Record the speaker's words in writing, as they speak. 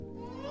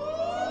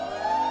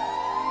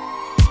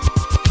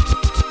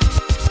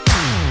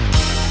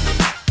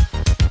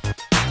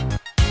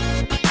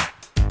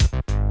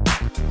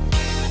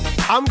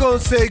I'm going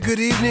to say good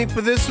evening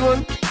for this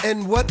one,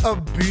 and what a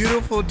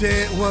beautiful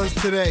day it was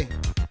today.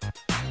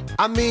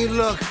 I mean,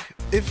 look,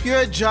 if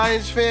you're a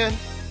Giants fan,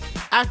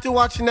 after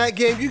watching that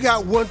game, you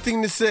got one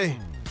thing to say.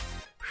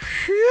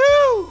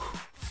 Phew!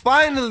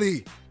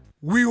 Finally,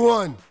 we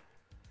won.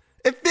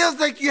 It feels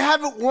like you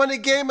haven't won a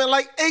game in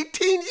like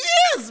 18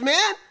 years,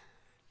 man.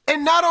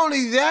 And not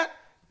only that,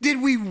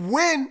 did we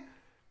win?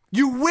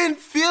 You win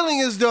feeling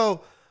as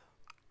though,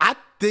 I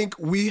think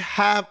we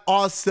have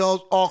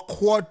ourselves our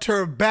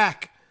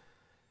quarterback.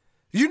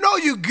 You know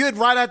you're good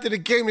right after the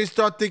game. They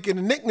start thinking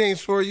of nicknames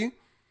for you.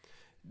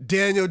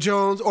 Daniel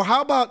Jones, or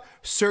how about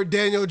Sir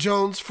Daniel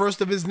Jones, first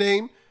of his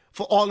name,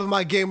 for all of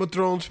my Game of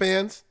Thrones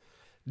fans.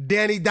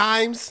 Danny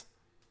Dimes.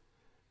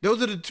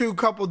 Those are the two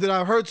couple that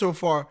I've heard so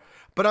far.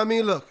 But I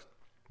mean, look,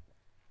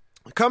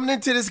 coming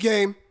into this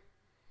game,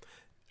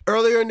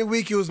 earlier in the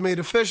week it was made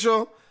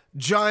official.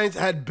 Giants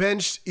had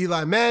benched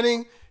Eli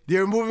Manning. They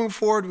were moving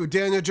forward with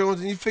Daniel Jones,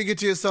 and you figure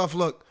to yourself,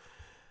 look,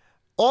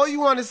 all you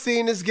want to see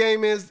in this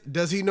game is,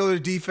 does he know the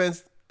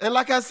defense? And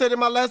like I said in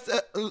my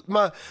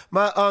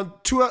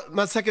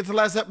second to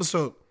last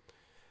episode,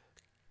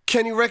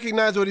 can he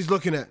recognize what he's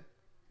looking at?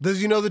 Does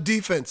he know the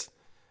defense?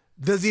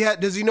 Does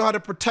he know how to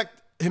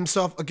protect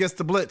himself against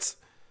the blitz?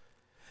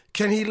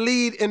 Can he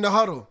lead in the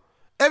huddle?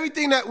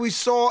 Everything that we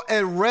saw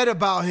and read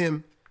about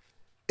him,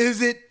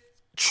 is it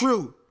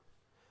true?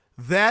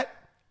 That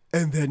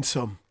and then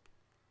some.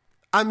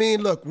 I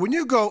mean, look, when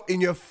you go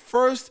in your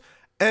first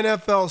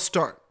NFL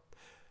start,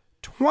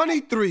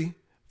 23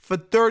 for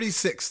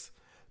 36,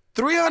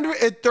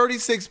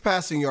 336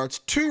 passing yards,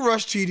 2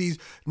 rush TDs,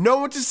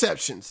 no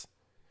interceptions,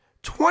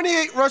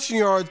 28 rushing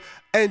yards,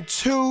 and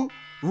 2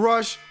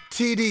 rush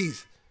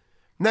TDs.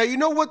 Now, you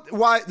know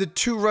why the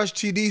 2 rush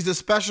TDs are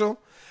special?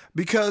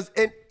 Because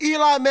in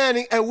Eli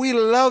Manning, and we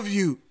love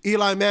you,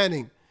 Eli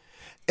Manning,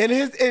 in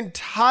his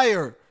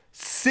entire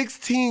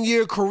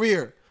 16-year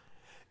career,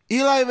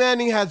 Eli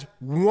Manning has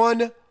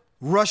 1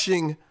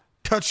 rushing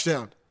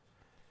touchdown.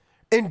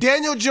 In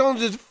Daniel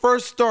Jones'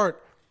 first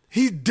start,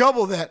 he's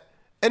double that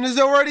and has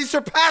already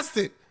surpassed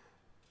it.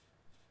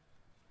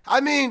 I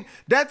mean,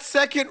 that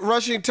second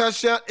rushing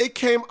touchdown, it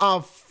came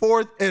on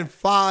 4th and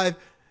 5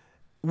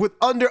 with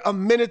under a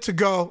minute to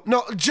go.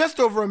 No, just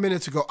over a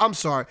minute to go. I'm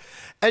sorry.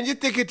 And you're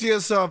thinking to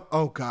yourself,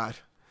 oh, God.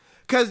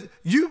 Because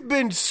you've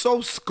been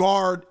so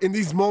scarred in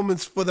these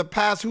moments for the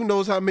past who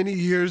knows how many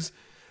years.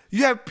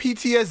 You have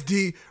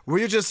PTSD where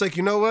you're just like,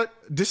 you know what?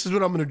 This is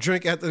what I'm going to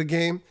drink after the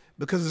game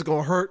because it's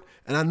going to hurt.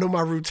 And I know my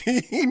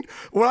routine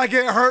when I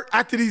get hurt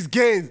after these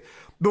games.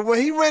 But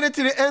when he ran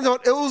into the end zone,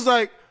 it was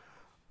like,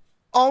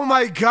 oh,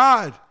 my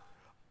God.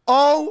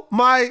 Oh,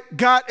 my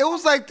God. It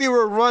was like they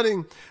were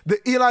running the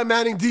Eli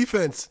Manning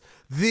defense.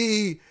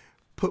 The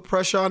put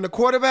pressure on the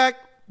quarterback,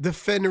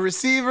 defend the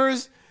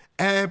receivers,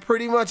 and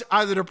pretty much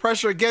either the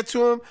pressure would get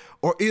to him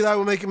or Eli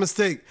will make a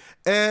mistake.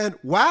 And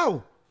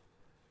wow,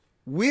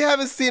 we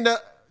haven't seen a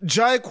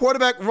Giant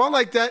quarterback run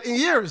like that in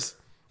years.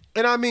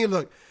 And I mean,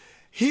 look,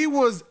 he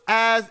was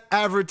as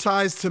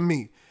advertised to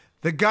me.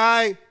 The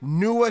guy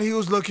knew what he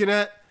was looking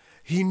at.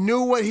 He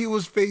knew what he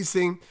was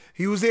facing.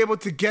 He was able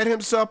to get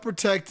himself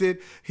protected.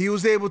 He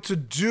was able to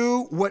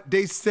do what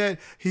they said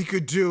he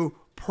could do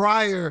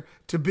prior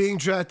to being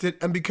drafted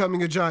and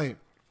becoming a Giant.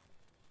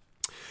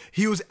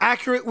 He was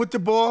accurate with the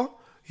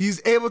ball.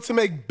 He's able to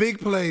make big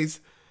plays.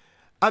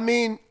 I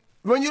mean,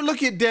 when you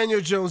look at Daniel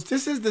Jones,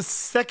 this is the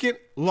second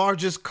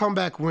largest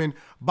comeback win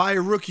by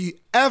a rookie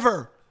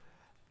ever.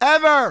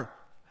 Ever.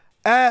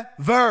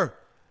 Ever.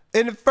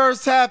 In the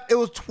first half, it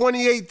was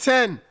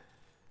 28-10.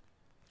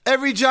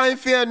 Every Giant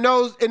fan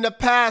knows in the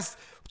past,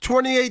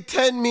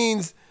 28-10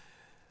 means,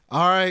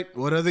 all right,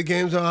 what other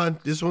game's on?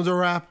 This one's a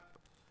wrap.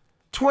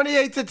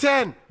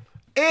 28-10.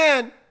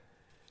 And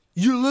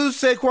you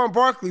lose Saquon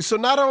Barkley. So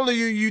not only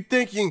are you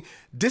thinking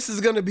this is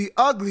going to be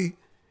ugly,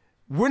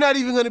 we're not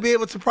even going to be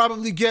able to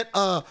probably get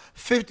a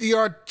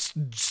 50-yard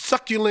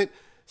succulent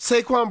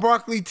Saquon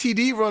Barkley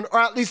TD run, or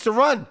at least a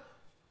run.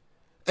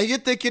 And you're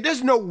thinking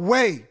there's no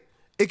way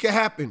it can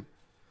happen.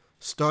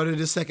 Started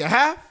the second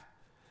half.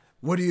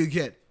 What do you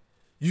get?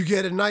 You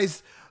get a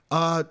nice,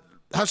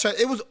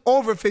 it was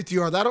over 50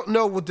 yards. I don't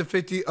know what the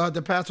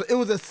pass was. It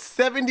was a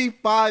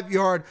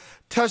 75-yard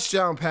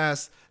touchdown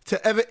pass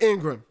to Evan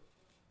Ingram,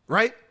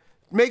 right?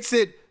 Makes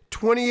it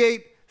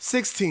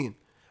 28-16.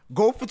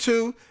 Go for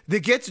 2, they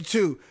get to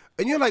 2.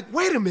 And you're like,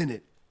 wait a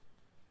minute.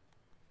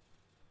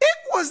 It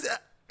was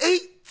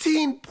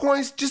 18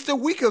 points just a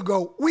week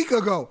ago.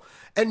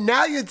 And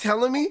now you're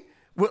telling me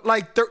with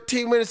like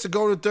 13 minutes to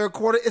go in the third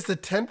quarter, it's a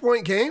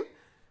 10-point game?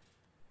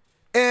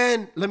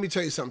 And let me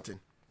tell you something.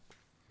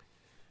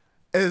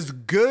 As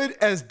good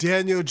as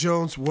Daniel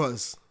Jones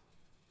was,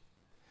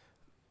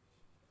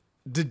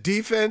 the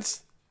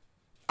defense,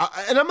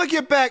 and I'm going to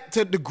get back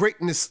to the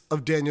greatness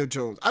of Daniel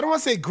Jones. I don't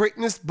want to say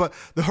greatness, but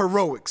the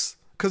heroics,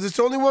 because it's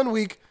only 1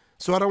 week,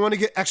 so I don't want to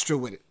get extra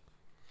with it.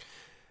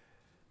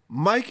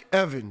 Mike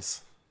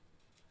Evans,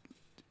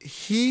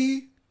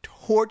 he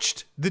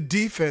torched the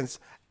defense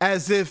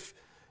as if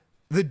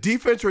the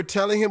defense were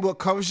telling him what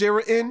coverage they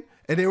were in,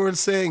 and they were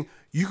saying,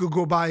 you could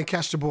go by and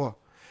catch the ball.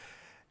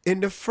 In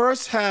the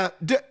first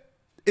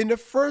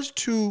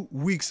 2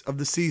 weeks of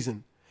the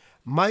season,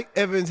 Mike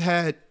Evans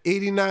had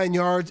 89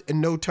 yards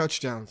and no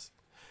touchdowns.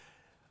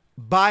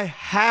 By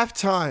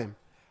halftime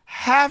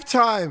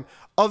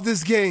of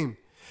this game,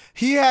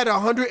 he had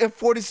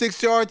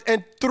 146 yards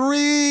and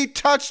 3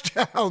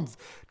 touchdowns.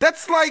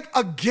 That's like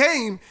a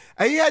game,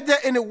 and he had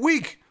that in a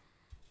week.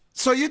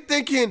 So you're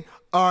thinking,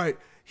 all right,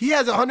 he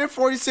has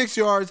 146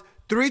 yards,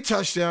 3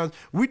 touchdowns.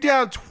 We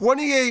down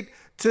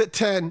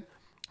 28-10.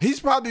 He's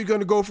probably going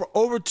to go for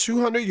over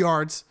 200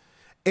 yards,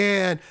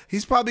 and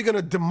he's probably going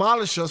to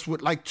demolish us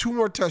with like 2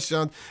 more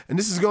touchdowns, and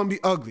this is going to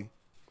be ugly.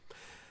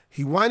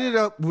 He winded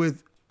up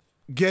with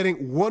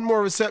getting 1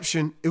 more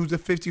reception. It was a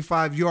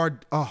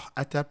 55-yard. Oh,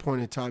 at that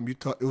point in time, you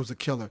thought it was a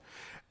killer.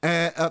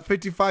 A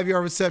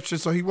 55-yard reception.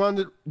 So he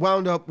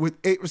wound up with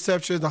 8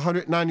 receptions,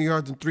 190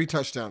 yards, and 3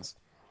 touchdowns.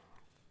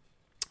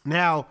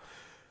 Now,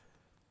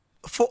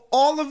 for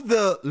all of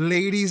the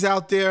ladies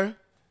out there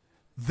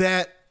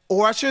that,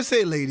 or I should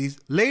say ladies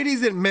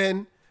and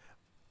men,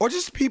 or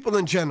just people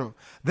in general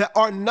that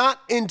are not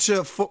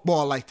into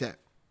football like that,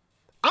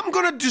 I'm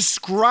going to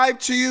describe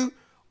to you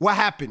what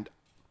happened.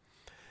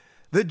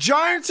 The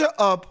Giants are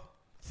up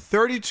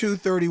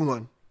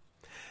 32-31,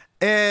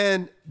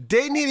 and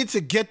they needed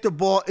to get the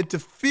ball into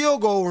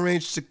field goal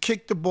range to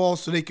kick the ball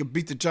so they could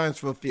beat the Giants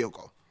for a field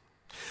goal.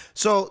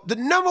 So the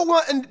number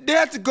one, and they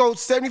have to go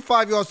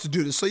 75 yards to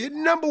do this. So your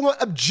number one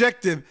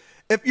objective,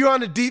 if you're on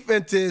the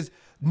defense, is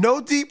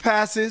no deep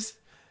passes,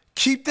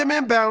 keep them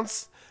in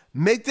bounds,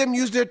 make them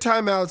use their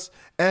timeouts,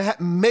 and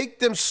make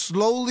them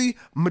slowly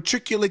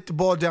matriculate the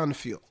ball down the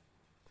field.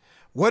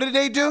 What did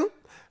they do?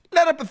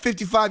 Let up a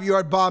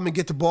 55-yard bomb and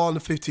get the ball on the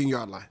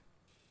 15-yard line.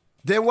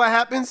 Then what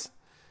happens?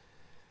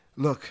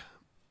 Look,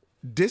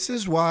 this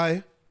is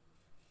why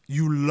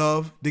you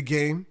love the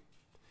game,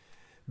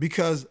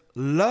 because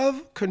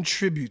love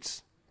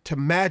contributes to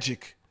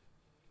magic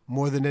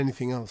more than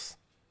anything else.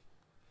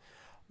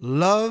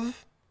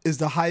 Love is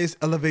the highest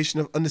elevation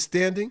of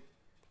understanding.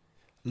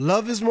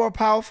 Love is more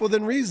powerful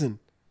than reason.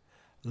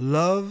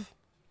 Love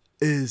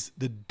is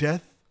the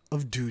death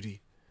of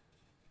duty.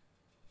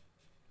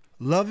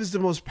 Love is the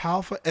most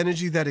powerful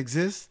energy that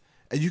exists,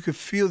 and you could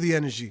feel the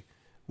energy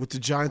with the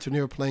Giants when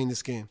they were playing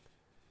this game.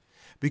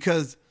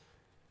 Because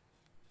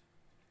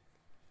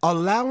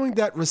allowing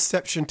that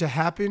reception to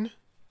happen,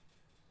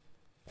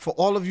 for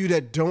all of you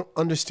that don't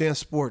understand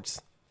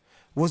sports,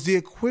 was the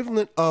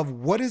equivalent of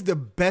what is the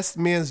best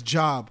man's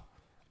job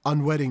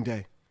on wedding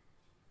day.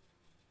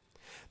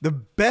 The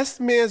best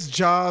man's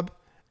job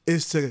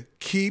is to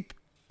keep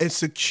and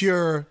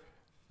secure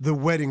the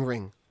wedding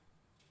ring.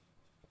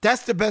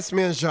 That's the best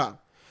man's job.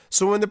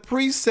 So when the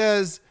priest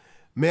says,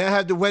 may I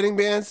have the wedding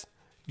bands?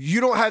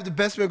 You don't have the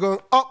best man going,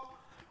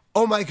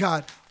 oh my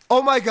God,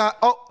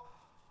 oh,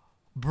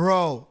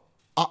 bro,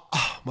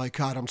 oh my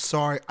God, I'm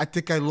sorry. I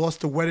think I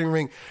lost the wedding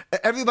ring. And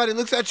everybody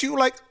looks at you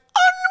like,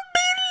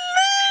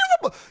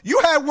 unbelievable. You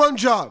had one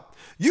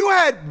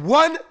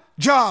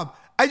job.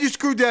 And you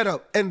screwed that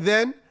up. And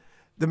then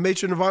the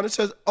matron of honor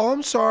says, oh,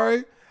 I'm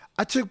sorry.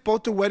 I took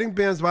both the wedding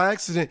bands by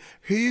accident.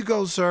 Here you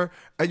go, sir.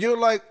 And you're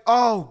like,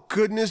 oh,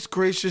 goodness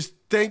gracious,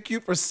 thank you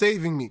for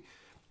saving me.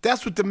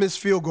 That's what the missed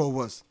field goal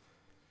was.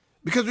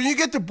 Because when you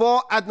get the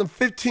ball at the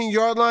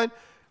 15-yard line,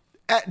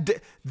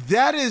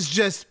 that is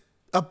just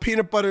a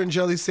peanut butter and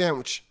jelly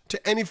sandwich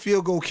to any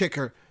field goal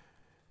kicker.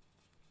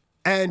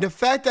 And the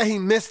fact that he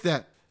missed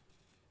that,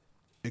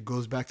 it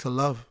goes back to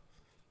love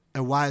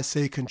and why I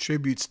say it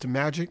contributes to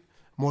magic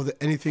more than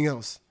anything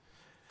else.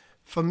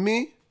 For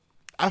me,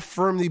 I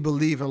firmly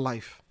believe in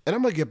life. And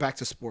I'm going to get back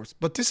to sports,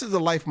 but this is a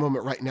life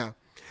moment right now.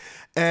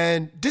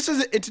 And this is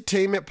an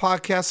entertainment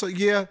podcast, so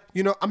yeah,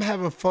 I'm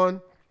having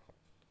fun.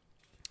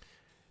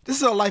 This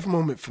is a life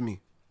moment for me.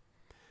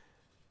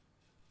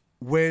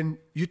 When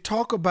you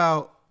talk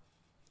about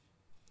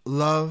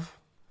love,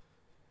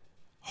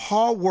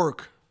 hard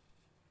work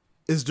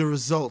is the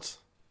result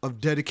of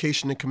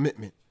dedication and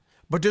commitment.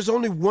 But there's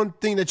only one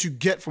thing that you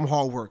get from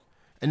hard work,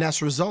 and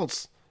that's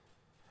results.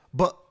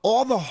 But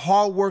all the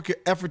hard work and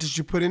effort that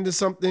you put into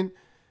something,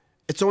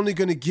 it's only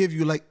going to give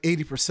you like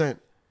 80%.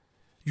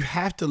 You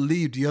have to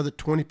leave the other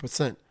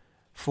 20%.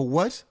 For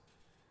what?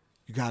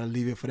 You got to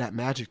leave it for that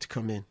magic to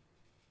come in.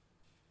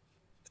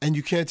 And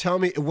you can't tell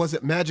me it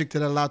wasn't magic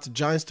that allowed the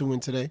Giants to win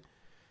today.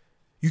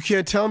 You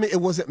can't tell me it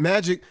wasn't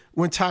magic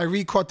when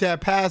Tyree caught that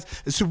pass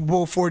in Super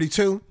Bowl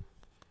 42.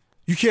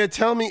 You can't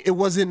tell me it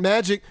wasn't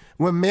magic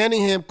when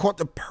Manningham caught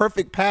the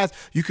perfect pass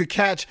you could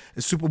catch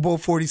in Super Bowl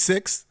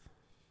 46.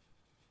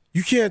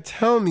 You can't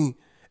tell me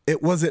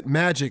it wasn't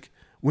magic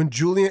when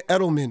Julian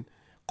Edelman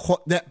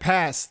caught that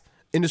pass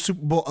in the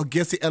Super Bowl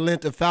against the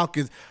Atlanta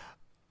Falcons,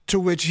 to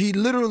which he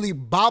literally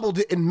bobbled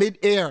it in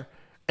midair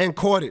and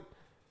caught it.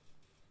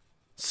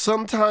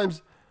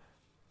 Sometimes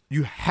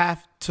you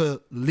have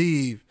to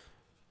leave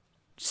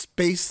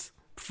space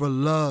for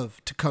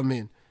love to come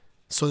in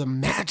so the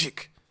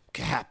magic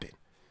can happen.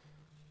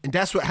 And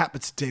that's what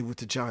happened today with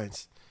the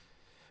Giants.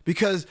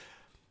 Because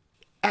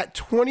at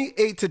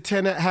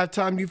 28-10 at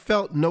halftime, you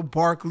felt, no,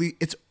 Barkley,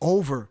 it's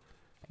over.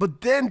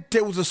 But then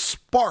there was a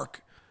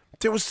spark.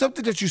 There was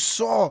something that you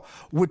saw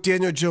with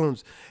Daniel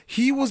Jones.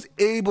 He was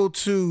able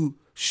to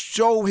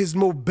show his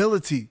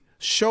mobility,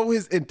 show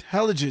his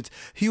intelligence.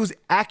 He was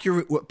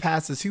accurate with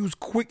passes. He was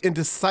quick and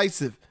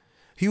decisive.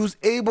 He was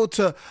able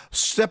to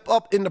step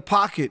up in the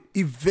pocket,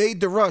 evade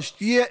the rush.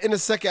 Yeah, in the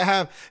second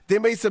half, they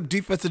made some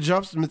defensive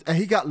adjustments, and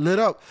he got lit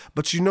up.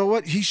 But you know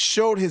what? He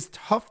showed his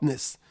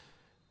toughness,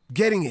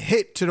 getting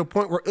hit to the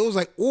point where it was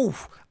like,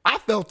 oof, I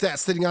felt that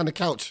sitting on the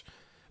couch.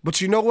 But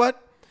you know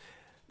what?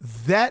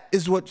 That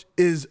is what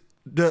is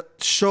the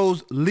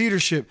show's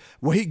leadership,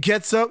 where he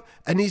gets up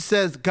and he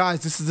says,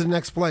 guys, this is the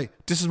next play.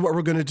 This is what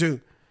we're going to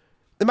do.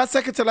 In my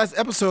second to last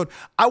episode,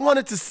 I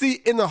wanted to see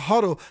in the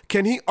huddle,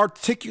 can he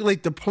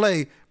articulate the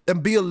play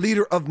and be a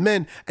leader of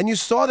men? And you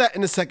saw that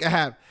in the second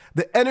half.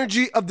 The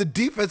energy of the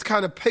defense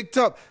kind of picked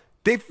up.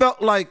 They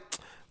felt like,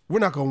 we're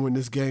not going to win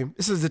this game.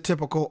 This is a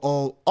typical,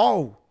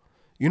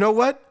 you know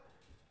what?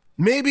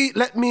 Maybe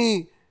let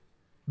me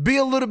be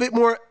a little bit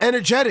more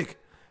energetic.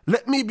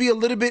 Let me be a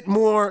little bit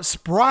more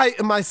spry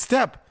in my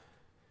step.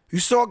 You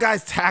saw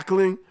guys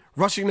tackling,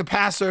 rushing the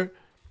passer.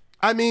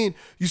 I mean,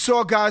 you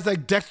saw guys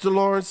like Dexter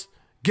Lawrence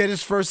get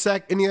his first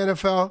sack in the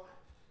NFL.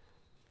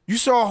 You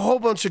saw a whole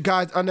bunch of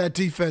guys on that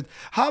defense.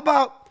 How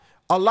about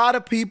a lot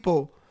of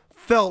people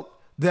felt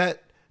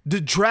that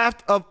the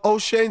draft of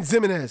O'Shane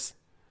Ximines,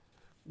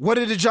 what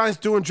did the Giants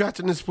do in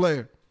drafting this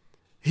player?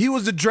 He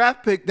was the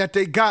draft pick that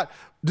they got,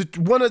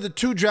 one of the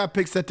 2 draft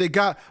picks that they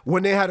got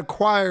when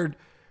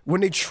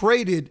they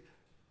traded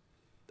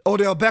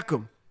Odell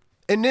Beckham.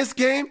 In this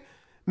game,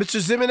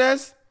 Mr.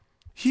 Ximines,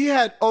 he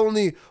had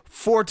only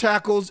 4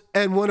 tackles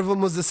and one of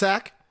them was a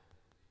sack.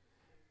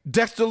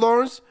 Dexter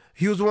Lawrence,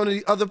 he was one of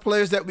the other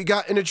players that we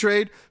got in the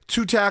trade,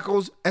 2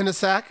 tackles and a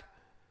sack.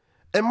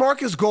 And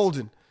Marcus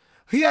Golden,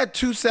 he had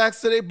 2 sacks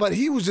today, but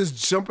he was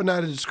just jumping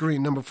out of the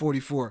screen, number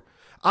 44.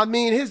 I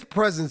mean, his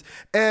presence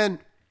and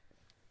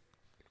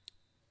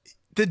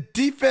the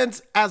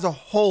defense as a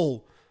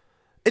whole,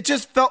 it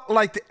just felt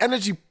like the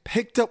energy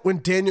picked up when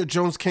Daniel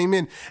Jones came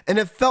in. And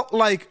it felt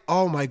like,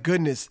 oh my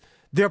goodness,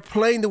 they're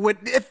playing the way.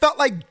 It felt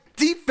like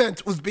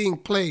defense was being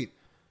played.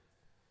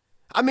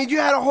 I mean, you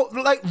had a whole,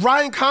 like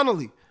Ryan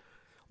Connolly,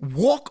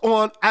 walk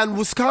on and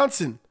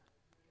Wisconsin,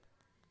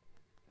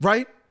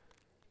 right?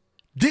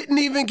 Didn't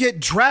even get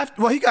drafted.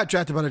 Well, he got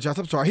drafted by the Giants.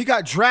 I'm sorry. He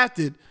got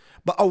drafted,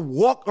 but a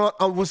walk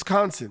on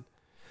Wisconsin.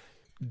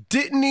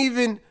 Didn't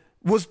even,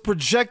 was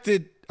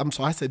projected. I'm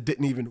sorry, I said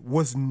didn't even,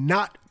 was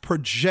not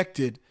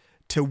projected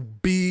to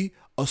be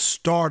a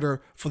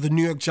starter for the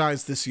New York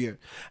Giants this year.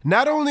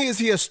 Not only is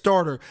he a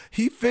starter,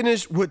 he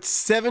finished with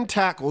 7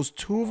 tackles,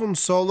 2 of them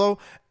solo,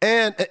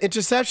 and an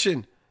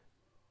interception.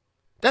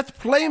 That's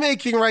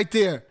playmaking right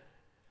there.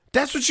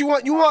 That's what you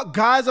want. You want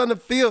guys on the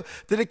field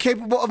that are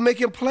capable of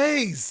making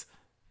plays.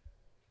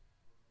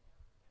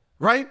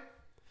 Right?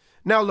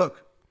 Now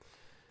look,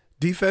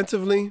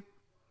 defensively,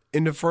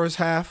 in the first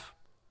half,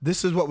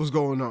 this is what was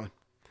going on.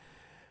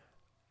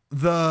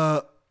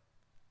 The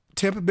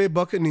Tampa Bay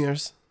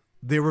Buccaneers,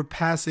 they were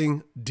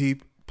passing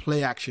deep,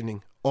 play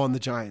actioning on the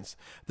Giants.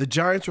 The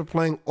Giants were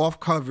playing off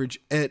coverage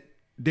and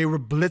they were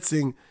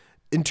blitzing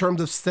in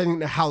terms of setting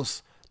the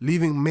house,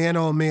 leaving man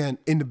on man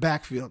in the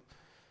backfield.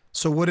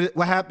 So what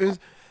happens?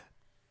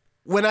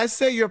 When I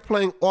say you're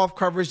playing off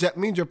coverage, that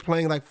means you're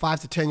playing like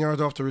 5 to 10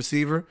 yards off the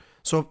receiver.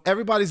 So if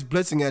everybody's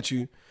blitzing at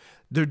you,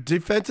 the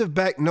defensive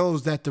back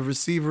knows that the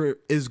receiver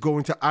is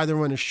going to either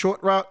run a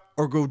short route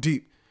or go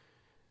deep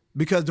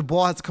because the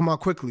ball has to come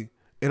out quickly.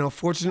 And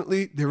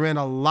unfortunately, they ran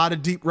a lot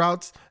of deep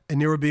routes and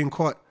they were being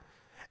caught.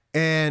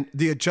 And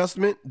the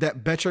adjustment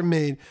that Bettcher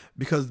made,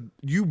 because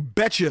you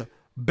betcha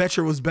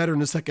Bettcher was better in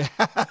the second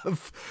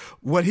half.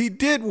 What he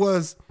did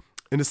was,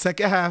 in the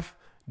second half,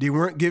 they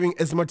weren't giving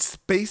as much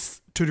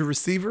space to the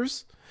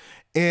receivers,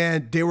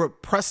 and they were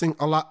pressing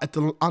a lot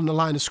on the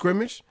line of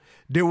scrimmage.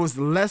 There was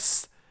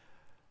less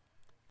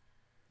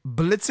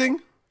blitzing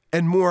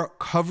and more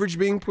coverage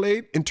being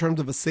played in terms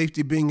of a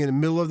safety being in the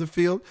middle of the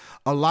field,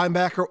 a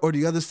linebacker or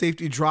the other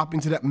safety dropping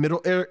to that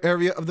middle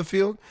area of the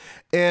field.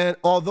 And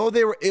although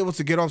they were able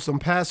to get off some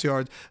pass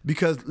yards,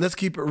 because let's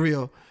keep it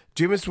real,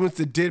 Jameis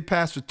Winston did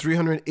pass for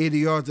 380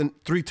 yards and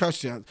 3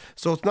 touchdowns.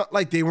 So it's not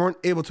like they weren't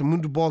able to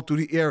move the ball through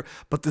the air,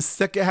 but the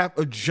second half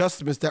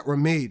adjustments that were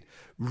made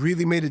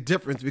really made a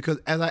difference because,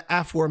 as I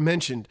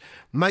aforementioned,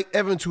 Mike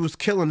Evans, who was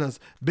killing us,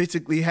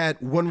 basically had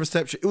 1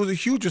 reception. It was a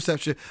huge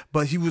reception,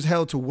 but he was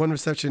held to 1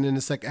 reception in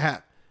the second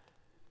half.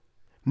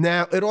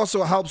 Now, it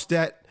also helps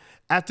that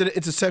after the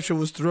interception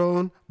was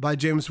thrown by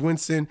Jameis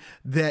Winston,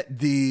 that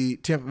the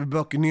Tampa Bay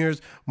Buccaneers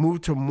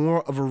moved to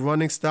more of a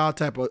running style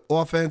type of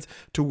offense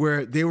to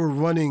where they were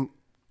running.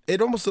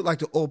 It almost looked like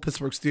the old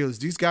Pittsburgh Steelers.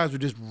 These guys were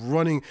just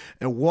running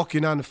and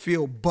walking on the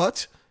field,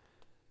 but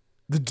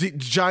the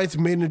Giants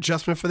made an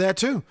adjustment for that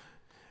too.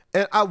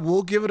 And I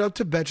will give it up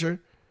to Bettcher.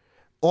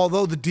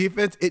 Although the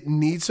defense, it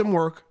needs some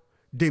work,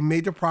 they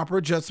made the proper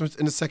adjustments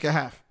in the second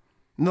half.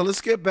 Now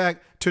let's get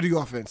back to the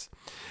offense.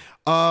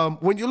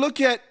 When you look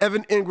at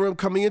Evan Ingram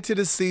coming into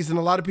this season,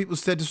 a lot of people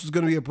said this was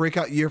going to be a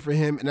breakout year for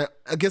him. And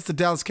against the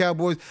Dallas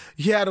Cowboys,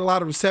 he had a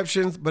lot of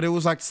receptions, but it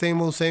was like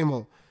same old, same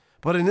old.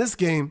 But in this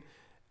game,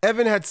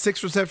 Evan had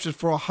 6 receptions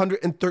for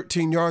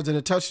 113 yards and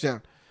a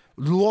touchdown.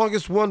 The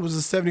longest one was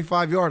a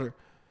 75-yarder.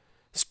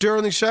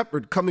 Sterling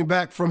Shepard, coming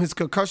back from his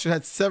concussion,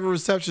 had 7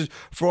 receptions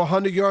for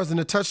 100 yards and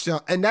a touchdown.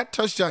 And that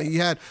touchdown he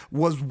had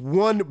was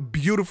one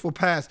beautiful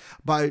pass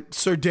by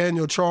Sir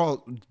Daniel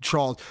Jones,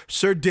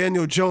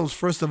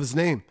 first of his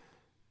name.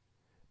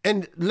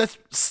 And let's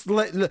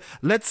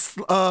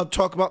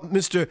talk about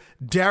Mr.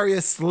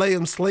 Darius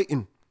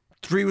Slayton.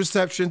 3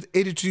 receptions,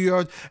 82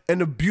 yards,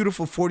 and a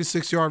beautiful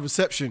 46-yard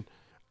reception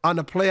on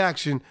a play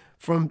action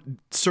from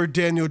Sir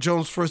Daniel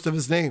Jones, first of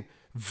his name.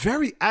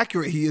 Very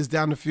accurate he is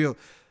down the field.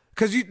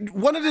 Because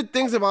one of the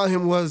things about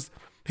him was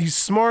he's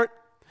smart,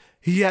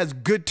 he has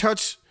good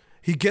touch,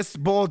 he gets the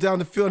ball down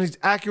the field, and he's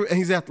accurate, and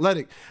he's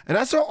athletic. And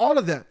I saw all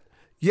of that.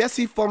 Yes,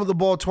 he fumbled the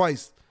ball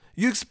twice.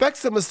 You expect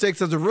some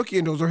mistakes as a rookie,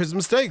 and those are his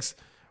mistakes.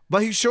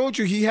 But he showed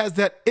you he has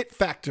that it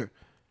factor.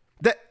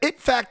 The it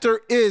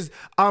factor is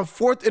on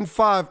 4th and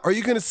 5, are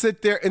you going to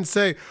sit there and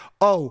say,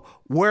 oh,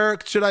 where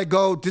should I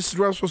go? This is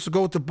where I'm supposed to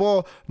go with the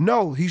ball.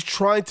 No, he's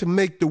trying to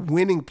make the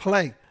winning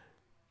play.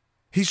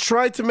 He's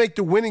trying to make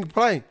the winning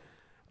play.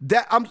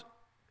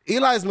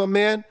 Eli's my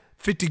man,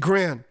 50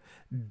 grand.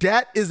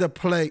 That is a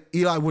play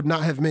Eli would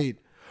not have made.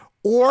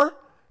 Or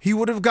he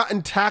would have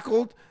gotten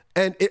tackled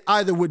and it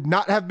either would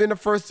not have been a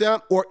first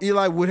down or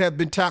Eli would have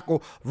been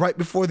tackled right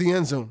before the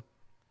end zone.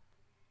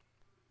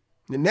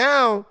 And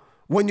now,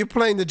 when you're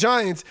playing the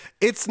Giants,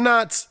 it's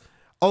not,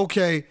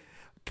 okay,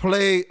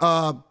 play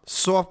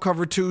soft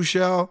cover 2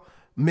 shell,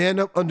 man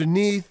up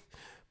underneath,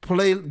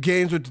 play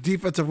games with the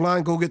defensive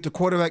line, go get the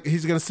quarterback,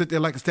 he's going to sit there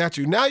like a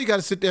statue. Now you got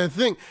to sit there and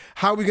think,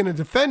 how are we going to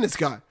defend this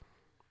guy?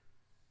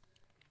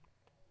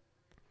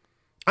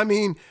 I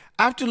mean,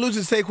 after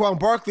losing Saquon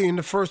Barkley in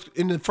the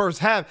first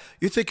half,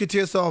 you're thinking to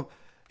yourself,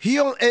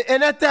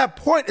 and at that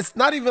point, it's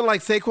not even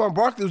like Saquon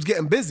Barkley was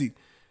getting busy.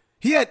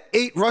 He had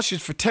 8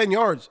 rushes for 10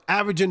 yards,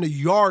 averaging a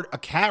yard a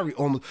carry,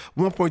 almost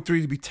 1.3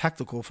 to be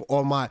technical for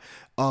all my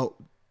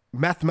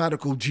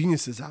mathematical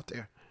geniuses out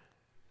there.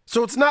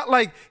 So it's not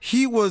like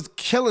he was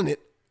killing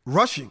it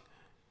rushing.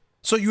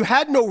 So you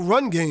had no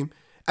run game,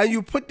 and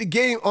you put the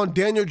game on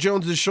Daniel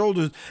Jones'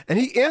 shoulders, and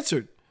he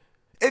answered.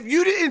 If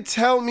you didn't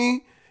tell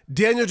me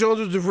Daniel Jones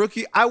was a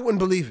rookie, I wouldn't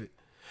believe it.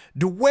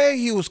 The way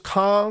he was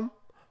calm,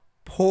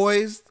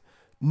 poised,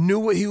 knew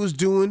what he was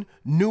doing,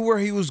 knew where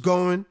he was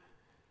going,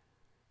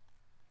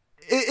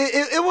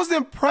 it was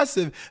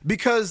impressive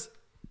because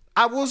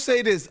I will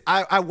say this.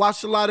 I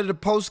watched a lot of the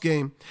post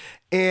game,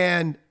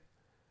 and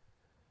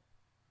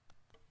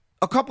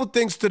a couple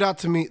things stood out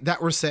to me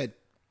that were said.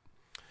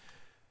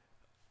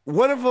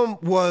 One of them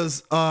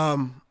was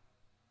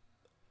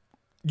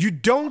you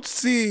don't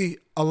see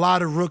a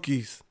lot of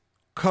rookies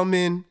come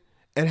in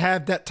and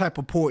have that type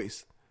of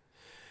poise.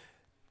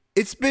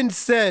 It's been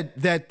said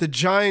that the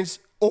Giants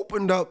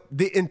opened up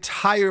the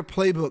entire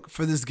playbook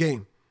for this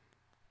game,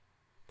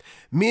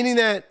 meaning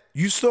that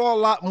you saw a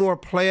lot more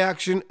play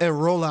action and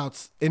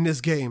rollouts in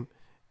this game,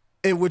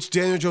 in which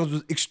Daniel Jones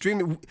was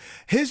extremely.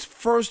 His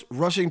first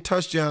rushing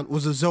touchdown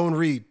was a zone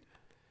read.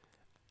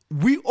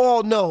 We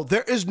all know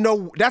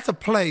that's a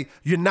play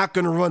you're not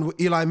going to run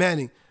with Eli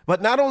Manning.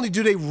 But not only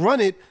do they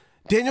run it,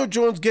 Daniel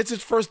Jones gets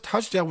his first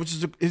touchdown, which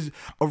is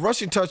a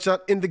rushing touchdown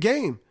in the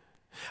game.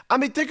 I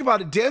mean, think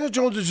about it. Daniel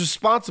Jones is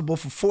responsible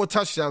for 4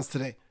 touchdowns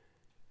today.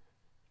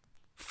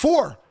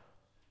 4.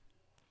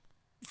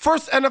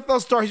 First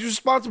NFL star, he's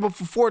responsible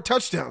for 4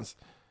 touchdowns.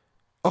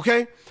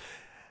 Okay?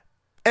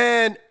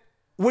 And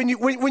when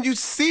you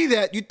see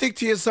that, you think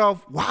to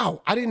yourself,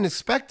 wow, I didn't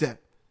expect that.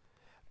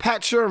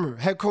 Pat Shurmur,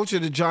 head coach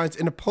of the Giants,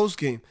 in the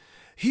postgame,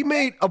 he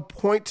made a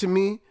point to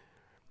me,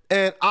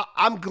 and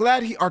I'm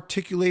glad he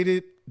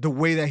articulated the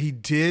way that he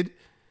did,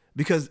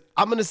 because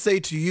I'm going to say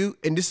to you,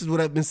 and this is what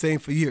I've been saying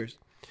for years.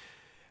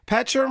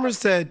 Pat Shurmur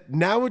said,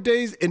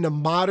 nowadays in the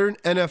modern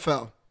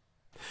NFL,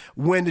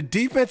 when the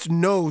defense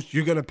knows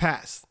you're going to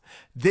pass,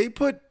 they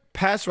put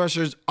pass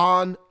rushers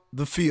on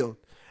the field.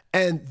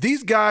 And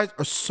these guys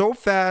are so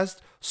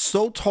fast,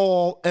 so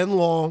tall and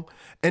long,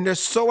 and they're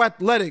so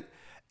athletic,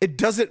 it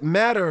doesn't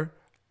matter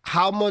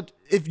how much,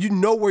 if you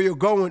know where you're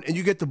going and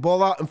you get the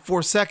ball out in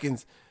 4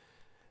 seconds.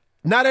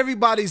 Not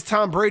everybody's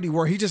Tom Brady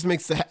where he just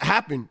makes it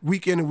happen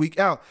week in and week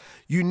out.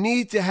 You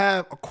need to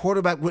have a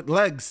quarterback with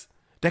legs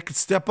that can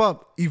step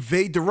up,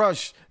 evade the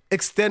rush,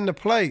 extend the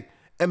play,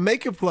 and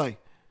make a play.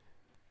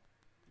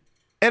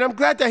 And I'm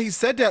glad that he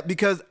said that,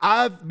 because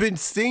I've been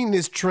seeing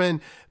this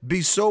trend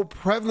be so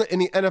prevalent in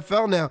the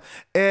NFL now.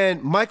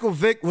 And Michael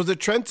Vick was a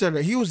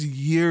trendsetter. He was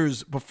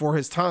years before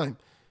his time.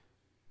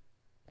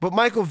 But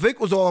Michael Vick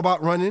was all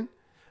about running.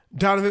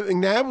 Donovan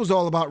McNabb was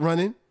all about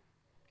running.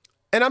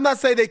 And I'm not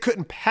saying they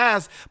couldn't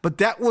pass, but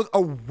that was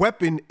a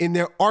weapon in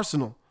their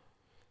arsenal.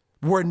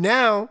 Where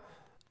now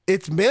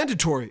it's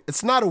mandatory.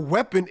 It's not a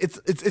weapon.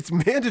 It's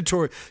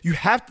mandatory. You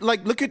have to,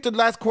 look at the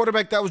last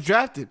quarterback that was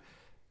drafted.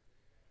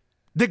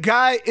 The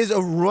guy is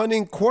a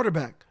running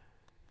quarterback.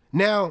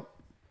 Now,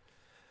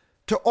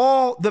 to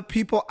all the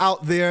people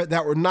out there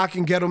that were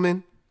knocking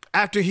Gettleman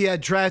after he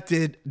had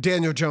drafted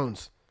Daniel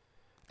Jones,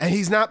 and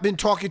he's not been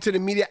talking to the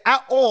media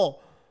at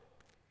all,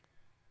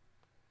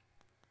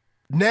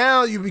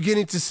 now you're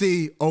beginning to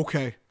see,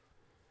 okay,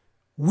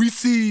 we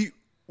see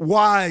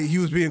why he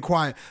was being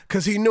quiet,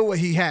 because he knew what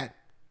he had.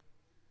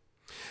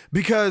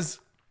 Because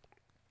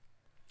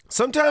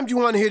sometimes you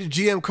want to hear the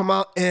GM come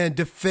out and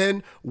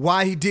defend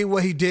why he did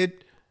what he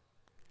did.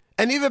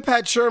 And even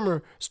Pat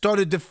Shurmur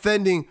started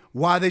defending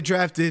why they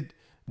drafted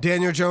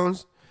Daniel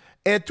Jones.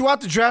 And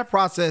throughout the draft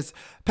process,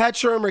 Pat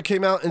Shurmur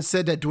came out and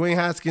said that Dwayne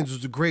Haskins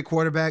was a great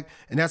quarterback,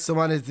 and that's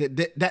someone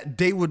that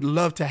they would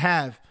love to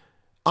have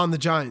on the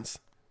Giants.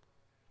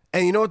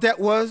 And you know what that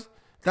was?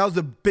 That was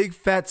a big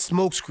fat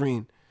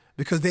smokescreen,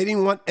 because they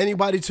didn't want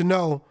anybody to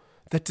know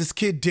that this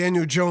kid,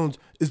 Daniel Jones,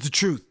 is the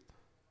truth.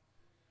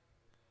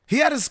 He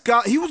had a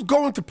scout. He was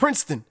going to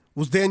Princeton,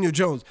 was Daniel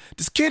Jones.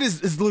 This kid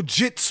is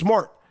legit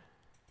smart.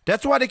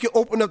 That's why they can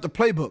open up the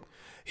playbook.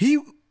 He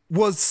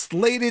was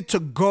slated to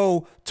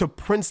go to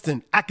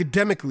Princeton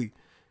academically.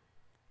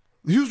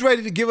 He was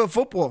ready to give up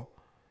football.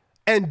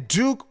 And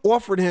Duke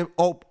offered him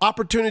an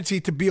opportunity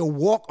to be a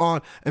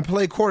walk-on and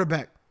play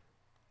quarterback.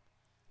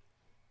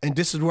 And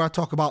this is where I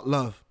talk about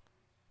love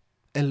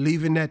and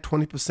leaving that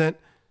 20%,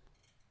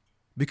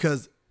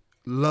 because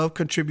love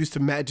contributes to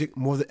magic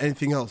more than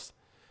anything else.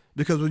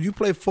 Because when you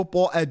play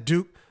football at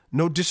Duke,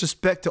 no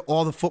disrespect to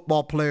all the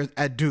football players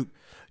at Duke,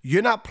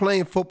 you're not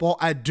playing football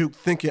at Duke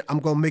thinking I'm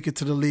going to make it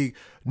to the league,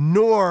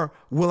 nor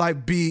will I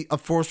be a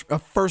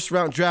first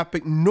round draft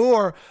pick,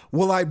 nor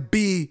will I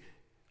be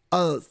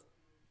a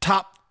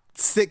top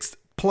 6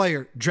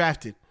 player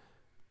drafted.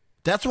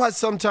 That's why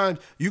sometimes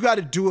you got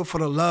to do it for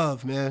the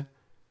love, man.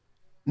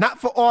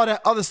 Not for all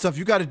that other stuff.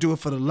 You got to do it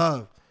for the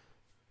love.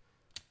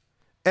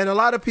 And a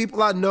lot of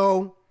people I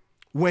know,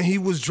 when he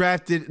was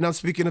drafted, and I'm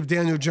speaking of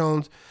Daniel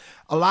Jones,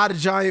 a lot of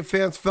Giant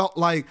fans felt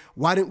like,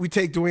 why didn't we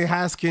take Dwayne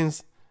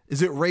Haskins?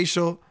 Is it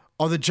racial?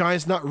 Are the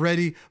Giants not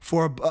ready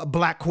for a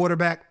black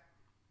quarterback?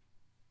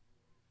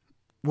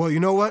 Well, you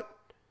know what?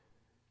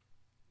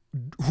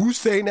 Who's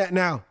saying that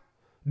now?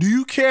 Do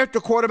you care if the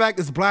quarterback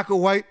is black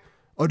or white,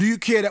 or do you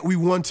care that we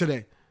won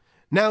today?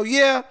 Now,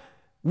 yeah,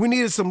 we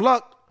needed some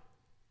luck,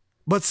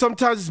 but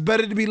sometimes it's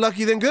better to be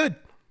lucky than good.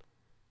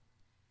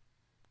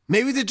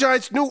 Maybe the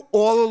Giants knew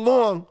all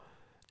along,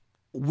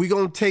 we're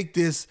going to take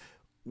this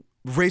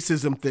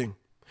racism thing.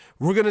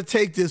 We're going to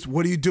take this,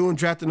 what are you doing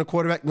drafting a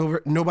quarterback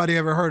nobody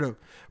ever heard of?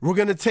 We're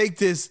going to take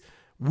this,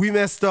 we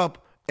messed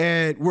up,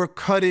 and we're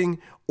cutting,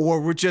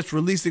 or we're just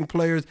releasing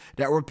players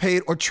that were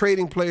paid, or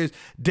trading players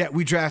that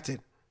we drafted.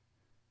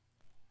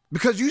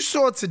 Because you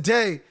saw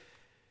today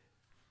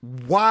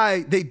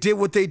why they did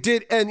what they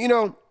did. And, you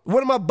know,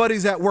 one of my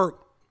buddies at work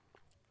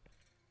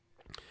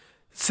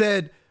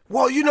said,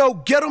 well, you know,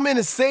 Gettleman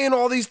is saying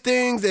all these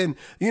things, and,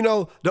 you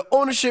know, the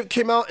ownership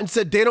came out and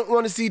said they don't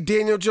want to see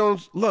Daniel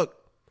Jones. Look,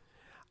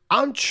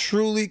 I'm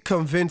truly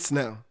convinced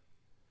now.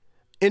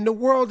 In the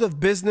world of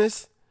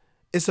business,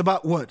 it's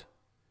about what?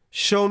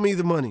 Show me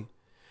the money.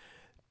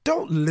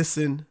 Don't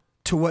listen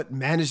to what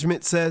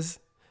management says.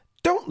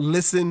 Don't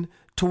listen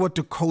to what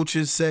the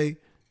coaches say.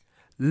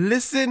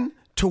 Listen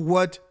to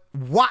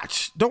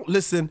watch. Don't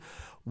listen.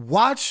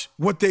 Watch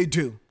what they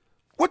do.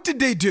 What did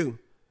they do?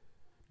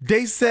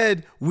 They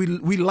said, we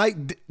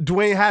like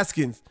Dwayne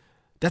Haskins.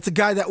 That's a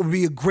guy that would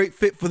be a great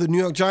fit for the New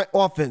York Giants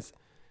offense.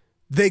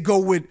 They go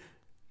with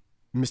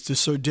Mr.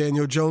 Sir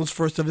Daniel Jones,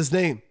 first of his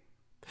name.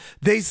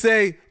 They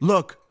say,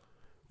 look,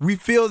 we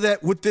feel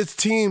that with this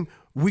team,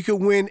 we can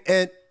win,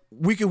 and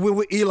we can win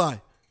with Eli.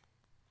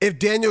 If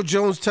Daniel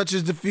Jones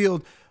touches the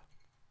field,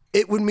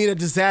 it would mean a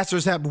disaster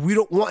has happened. We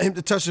don't want him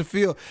to touch the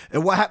field.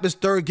 And what happens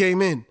third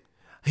game in?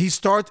 He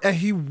starts and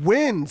he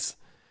wins.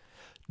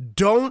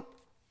 Don't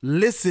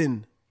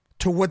listen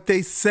to what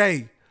they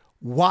say.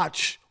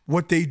 Watch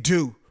what they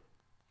do.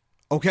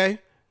 Okay?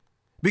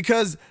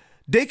 Because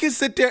they can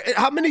sit there.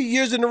 How many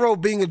years in a row,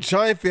 being a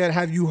Giant fan,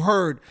 have you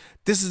heard,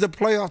 this is a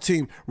playoff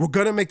team, we're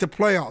going to make the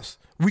playoffs,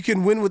 we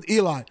can win with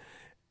Eli?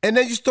 And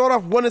then you start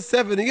off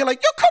 1-7 and you're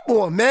like, yo, come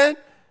on, man.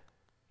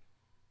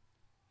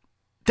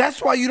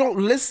 That's why you don't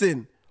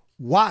listen.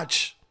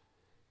 Watch.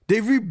 They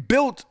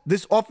rebuilt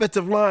this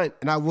offensive line.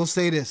 And I will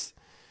say this.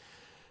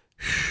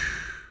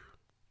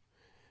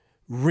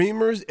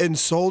 Reimers and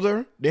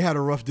Solder, they had a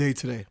rough day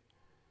today.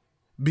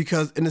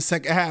 Because in the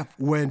second half,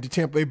 when the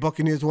Tampa Bay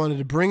Buccaneers wanted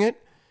to bring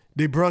it,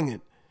 they brung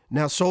it.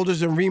 Now,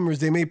 Solders and Reimers,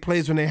 they made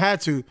plays when they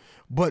had to,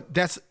 but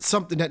that's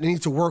something that they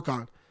need to work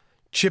on.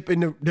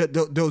 Chipping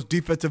those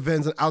defensive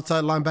ends and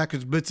outside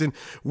linebackers blitzing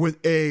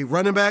with a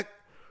running back,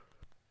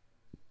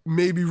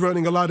 maybe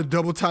running a lot of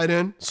double tight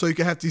end, so you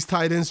can have these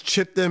tight ends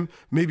chip them,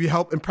 maybe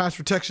help in pass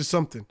protection,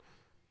 something.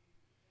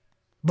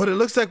 But it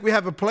looks like we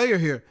have a player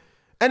here.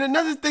 And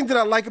another thing that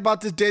I like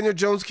about this Daniel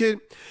Jones kid,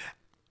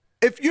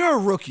 if you're a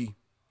rookie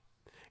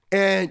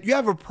and you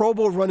have a Pro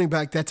Bowl running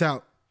back that's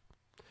out,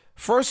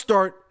 first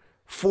start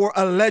for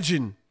a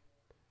legend,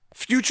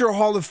 future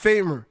Hall of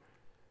Famer,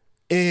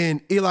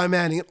 and Eli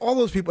Manning and all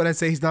those people that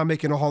say he's not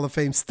making a Hall of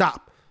Fame.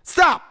 Stop.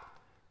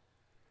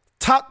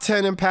 Top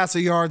 10 in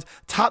passing yards,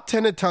 top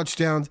 10 in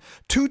touchdowns,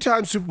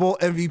 2-time Super Bowl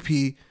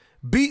MVP,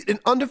 beat an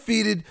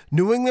undefeated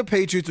New England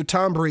Patriots with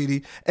Tom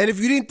Brady. And if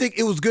you didn't think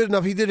it was good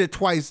enough, he did it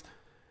twice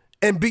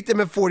and beat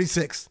them at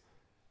 46.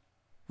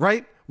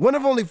 Right? One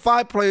of only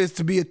 5 players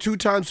to be a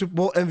 2-time Super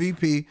Bowl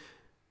MVP.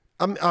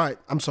 All right,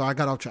 I'm sorry, I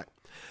got off track.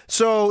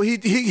 So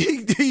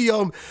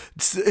Daniel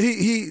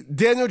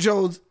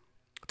Jones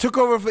took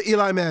over for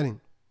Eli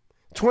Manning,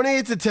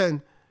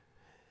 28-10.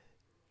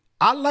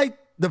 I like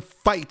the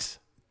fight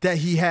that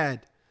he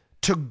had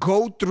to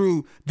go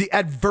through the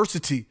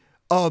adversity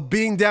of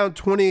being down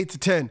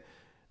 28-10,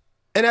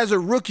 and as a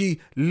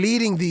rookie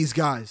leading these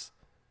guys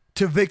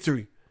to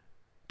victory.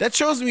 That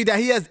shows me that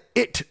he has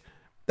it.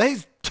 That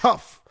he's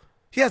tough.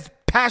 He has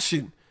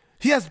passion.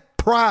 He has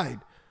pride.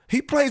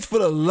 He plays for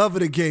the love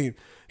of the game.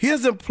 He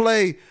doesn't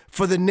play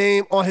for the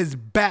name on his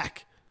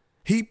back.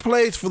 He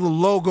plays for the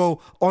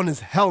logo on his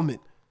helmet.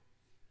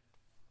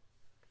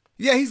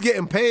 Yeah, he's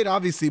getting paid.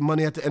 Obviously,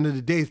 money at the end of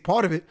the day is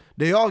part of it.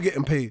 They all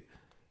getting paid.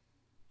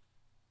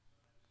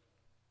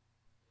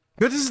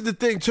 But this is the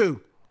thing,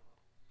 too.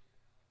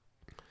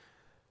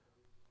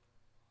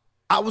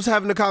 I was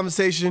having a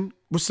conversation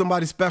with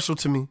somebody special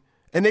to me,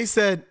 and they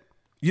said,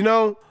 you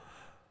know,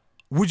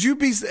 would you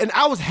be, and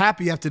I was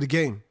happy after the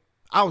game.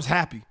 I was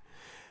happy.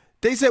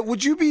 They said,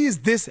 would you be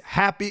this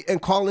happy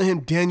and calling him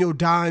Daniel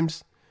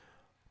Dimes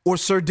or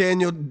Sir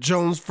Daniel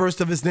Jones,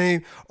 first of his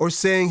name, or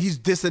saying he's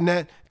this and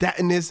that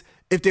and this,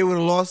 if they would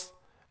have lost?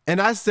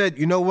 And I said,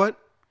 you know what?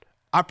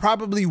 I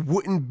probably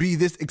wouldn't be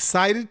this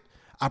excited.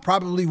 I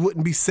probably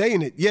wouldn't be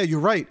saying it. Yeah, you're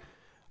right.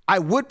 I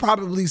would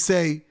probably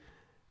say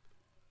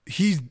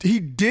he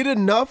did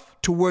enough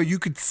to where you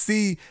could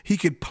see he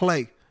could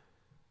play.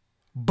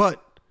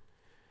 But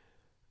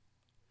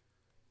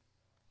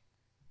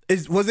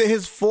was it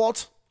his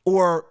fault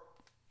or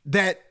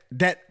that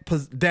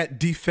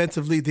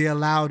defensively they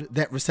allowed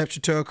that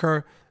reception to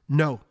occur?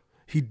 No.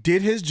 He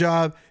did his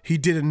job. He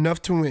did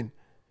enough to win.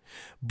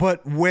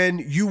 But when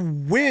you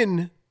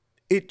win,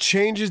 it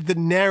changes the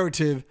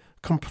narrative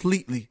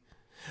completely.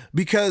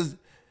 Because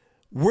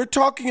we're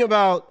talking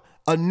about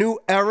a new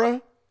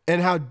era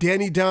and how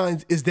Danny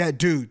Dimes is that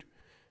dude.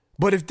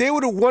 But if they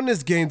would have won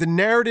this game, the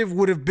narrative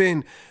would have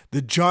been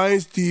the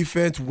Giants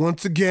defense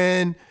once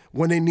again,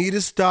 when they need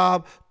a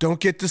stop, don't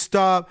get the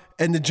stop,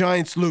 and the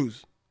Giants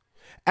lose.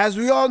 As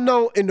we all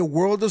know, in the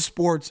world of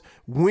sports,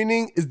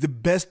 winning is the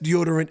best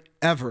deodorant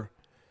ever.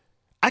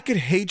 I could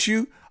hate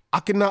you, I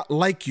could not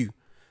like you.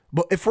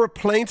 But if we're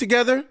playing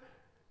together,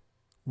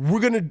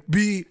 we're going to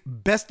be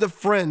best of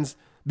friends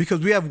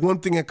because we have one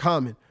thing in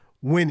common,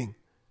 winning.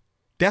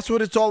 That's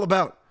what it's all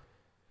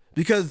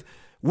because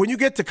when you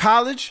get to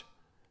college,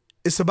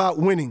 it's about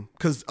winning.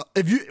 Because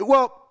if you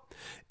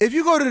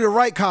go to the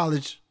right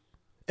college,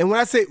 and when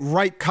I say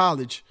right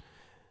college,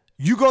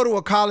 you go to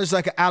a college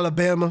like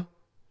Alabama,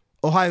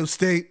 Ohio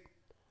State,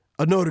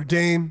 a Notre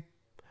Dame,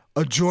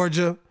 a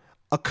Georgia,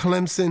 a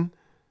Clemson,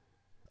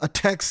 a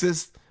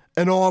Texas,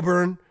 an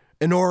Auburn,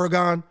 an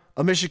Oregon,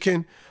 a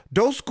Michigan.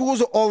 Those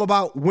schools are all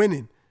about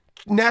winning.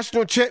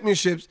 National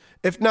championships,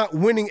 if not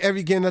winning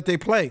every game that they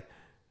play.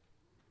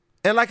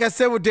 And like I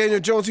said with Daniel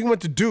Jones, he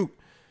went to Duke.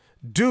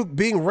 Duke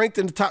being ranked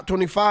in the top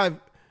 25,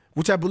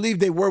 which I believe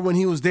they were when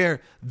he was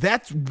there,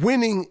 that's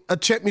winning a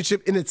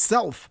championship in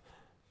itself.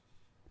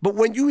 But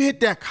when you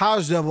hit that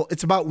college level,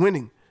 it's about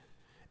winning.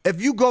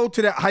 If you go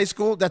to that high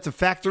school, that's a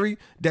factory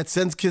that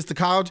sends kids to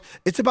college,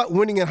 it's about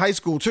winning in high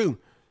school too.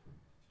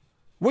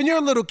 When you're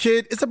a little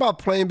kid, it's about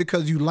playing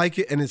because you like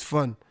it and it's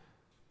fun.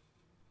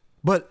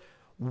 But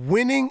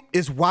winning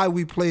is why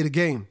we play the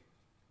game.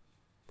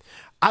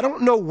 I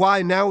don't know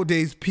why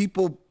nowadays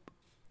people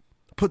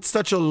put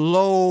such a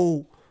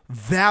low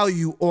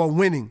value on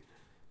winning.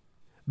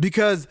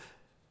 Because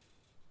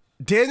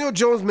Daniel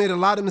Jones made a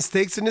lot of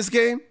mistakes in this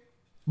game,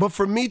 but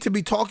for me to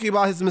be talking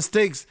about his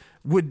mistakes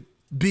would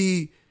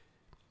be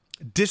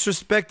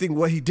disrespecting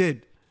what he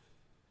did.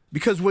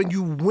 Because when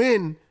you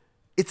win,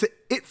 it's an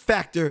it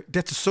factor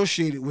that's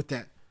associated with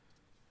that.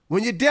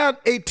 When you're down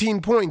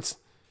 18 points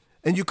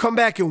and you come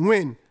back and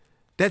win,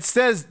 that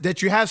says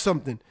that you have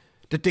something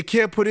that they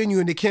can't put in you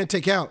and they can't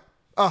take out.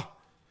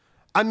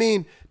 I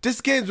mean, this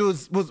game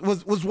was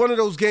one of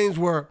those games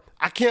where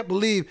I can't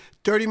believe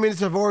 30 minutes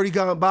have already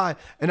gone by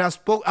and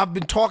I've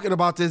been talking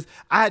about this.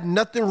 I had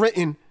nothing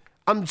written.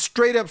 I'm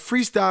straight up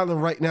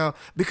freestyling right now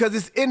because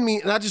it's in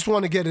me and I just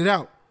want to get it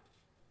out.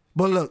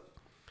 But look,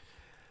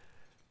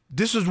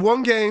 this was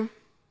one game.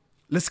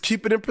 Let's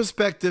keep it in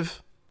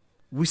perspective.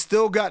 We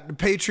still got the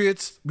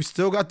Patriots. We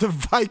still got the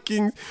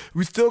Vikings.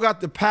 We still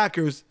got the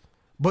Packers.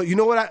 But you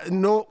know what I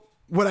know?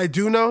 What I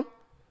do know?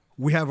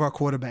 We have our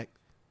quarterback.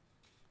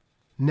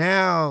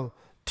 Now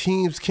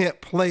teams can't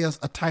play us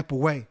a type of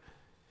way.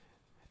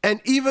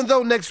 And even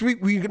though next week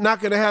we're not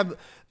going to have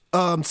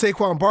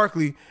Saquon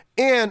Barkley,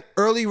 and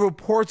early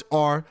reports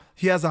are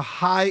he has a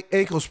high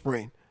ankle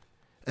sprain.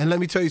 And let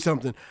me tell you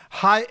something.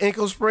 High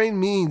ankle sprain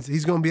means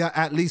he's going to be out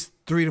at least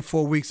 3 to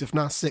 4 weeks, if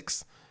not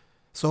 6.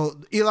 So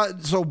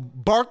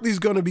Barkley's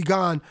going to be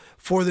gone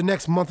for the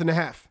next month and a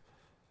half.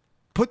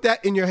 Put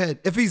that in your head.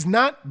 If he's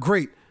not,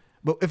 great.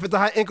 But if it's a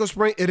high ankle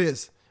sprain, it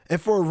is.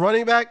 And for a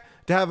running back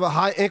to have a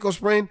high ankle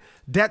sprain,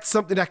 that's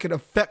something that could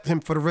affect him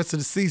for the rest of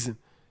the season.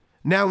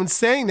 Now, in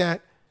saying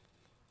that,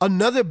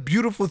 another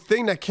beautiful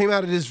thing that came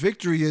out of this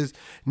victory is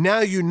now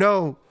you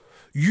know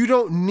you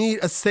don't need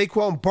a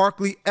Saquon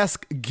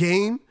Barkley-esque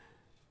game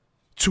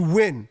to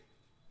win.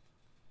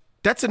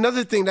 That's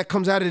another thing that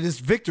comes out of this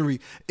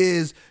victory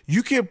is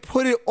you can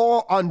put it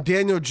all on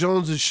Daniel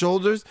Jones'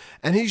 shoulders,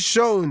 and he's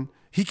shown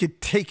he can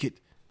take it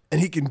and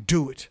he can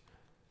do it.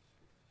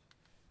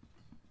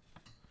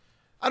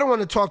 I don't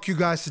want to talk you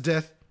guys to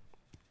death,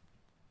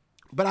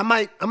 but I'm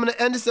going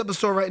to end this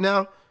episode right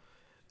now,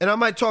 and I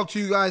might talk to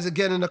you guys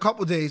again in a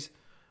couple days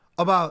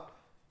about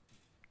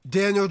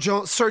Daniel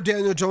Jones, Sir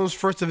Daniel Jones,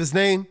 first of his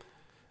name,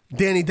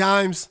 Danny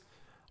Dimes,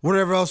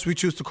 whatever else we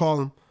choose to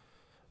call him.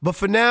 But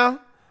for now,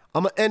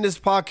 I'm going to end this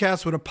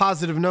podcast with a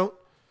positive note.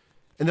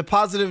 And the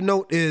positive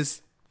note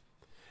is,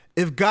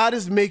 if God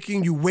is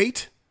making you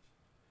wait,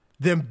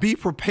 then be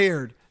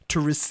prepared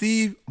to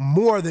receive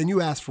more than you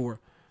ask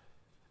for.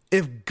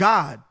 If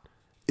God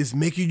is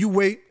making you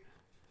wait,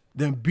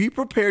 then be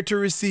prepared to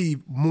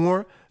receive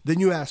more than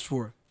you ask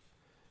for.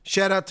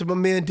 Shout out to my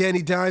man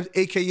Danny Dimes,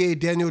 a.k.a.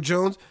 Daniel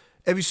Jones.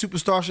 Every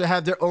superstar should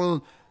have their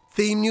own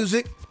theme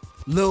music.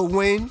 Lil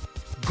Wayne,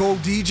 Go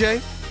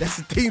DJ, that's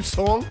the theme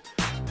song.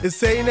 Is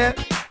saying that.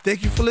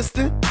 Thank you for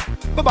listening.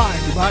 Bye-bye,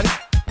 everybody.